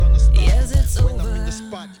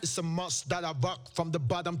spot, it's a must that I rock from the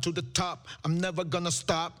bottom to the top. I'm never gonna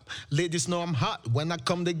stop. Ladies know I'm hot when I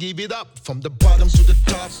come to give it up from the bottom to the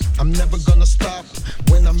top. I'm never gonna stop.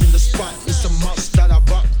 When I'm in the spot, it's a must that I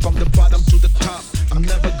rock from the bottom to the top. I'm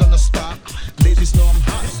never gonna stop. Ladies know I'm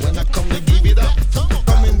hot when I come to give it up.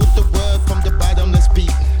 Coming with the word from the bottom, let's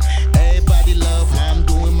beat. Everybody love how I'm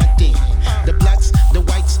doing my thing. The blacks, the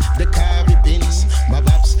whites, the Caribbeans. My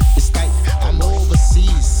raps is tight, I'm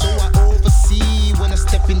overseas, so I oversee when I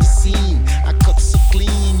step in the scene. I cut so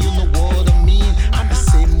clean, you know what I mean. I'm the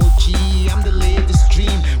same OG, I'm the latest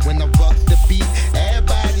dream. When I rock the beat,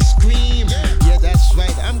 everybody scream. Yeah, that's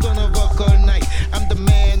right, I'm gonna rock all night. I'm the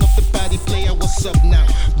man of the party player, what's up now?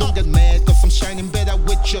 Don't get mad, cause I'm shining better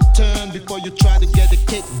with your turn. Before you try to get a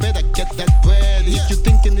cake, better get that bread. If you're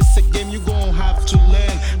thinking it's a game, you gon' have to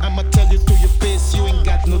learn. I'ma tell you to your face, you ain't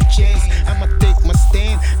got no chance. I'ma take my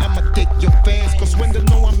stand, I'ma take your fans. Cause when they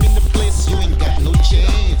know I'm in the place, you ain't got no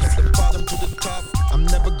chance. From the bottom to the top, I'm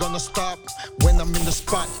never gonna stop. When I'm in the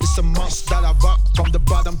spot, it's a must that I rock from the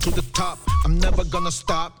bottom to the top. I'm never gonna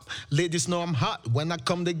stop. Ladies know I'm hot when I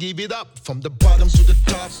come to give it up from the bottom to the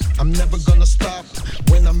top. I'm never gonna stop.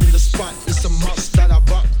 When I'm in the spot, it's a must that I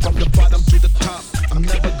rock from the bottom to the top. I'm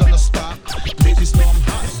never gonna stop. Ladies know I'm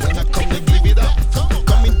hot when I come to give it up.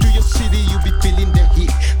 Coming to your city, you be feeling the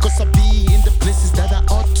heat. Cause I be in the places that I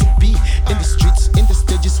ought to be. In the streets, in the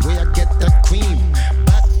stages where I get that cream.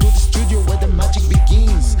 Back to the studio where the magic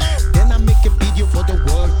begins. Then I make a video for the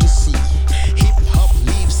world to see. Hip hop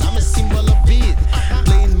leaves, I'm a symbol of it.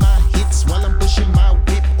 Playing my hits while I'm pushing my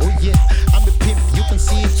whip. Oh yeah, I'm a pimp, you can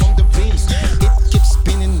see it from the rims. It keeps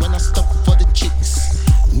spinning when I stop for the chicks.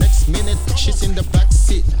 Next minute, she's in the back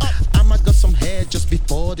seat. I'ma got some hair just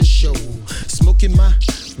before the show. Smoking my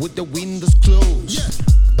with the windows closed.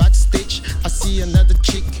 Backstage, I see another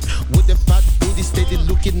chick with a fat booty steady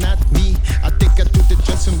looking at me. I take her to the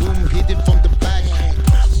dressing room, hit it from the back.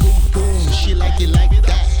 Boom, boom, she like it like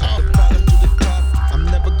that. From the bottom to the top, I'm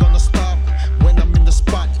never gonna stop. When I'm in the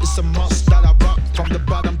spot, it's a must that I rock from the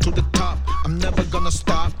bottom to the top. I'm never gonna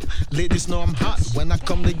stop. Ladies know I'm hot when I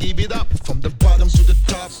come to give it up from the bottom to the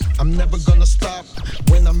top. I'm never gonna stop.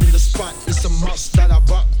 When I'm in the spot, it's a must that I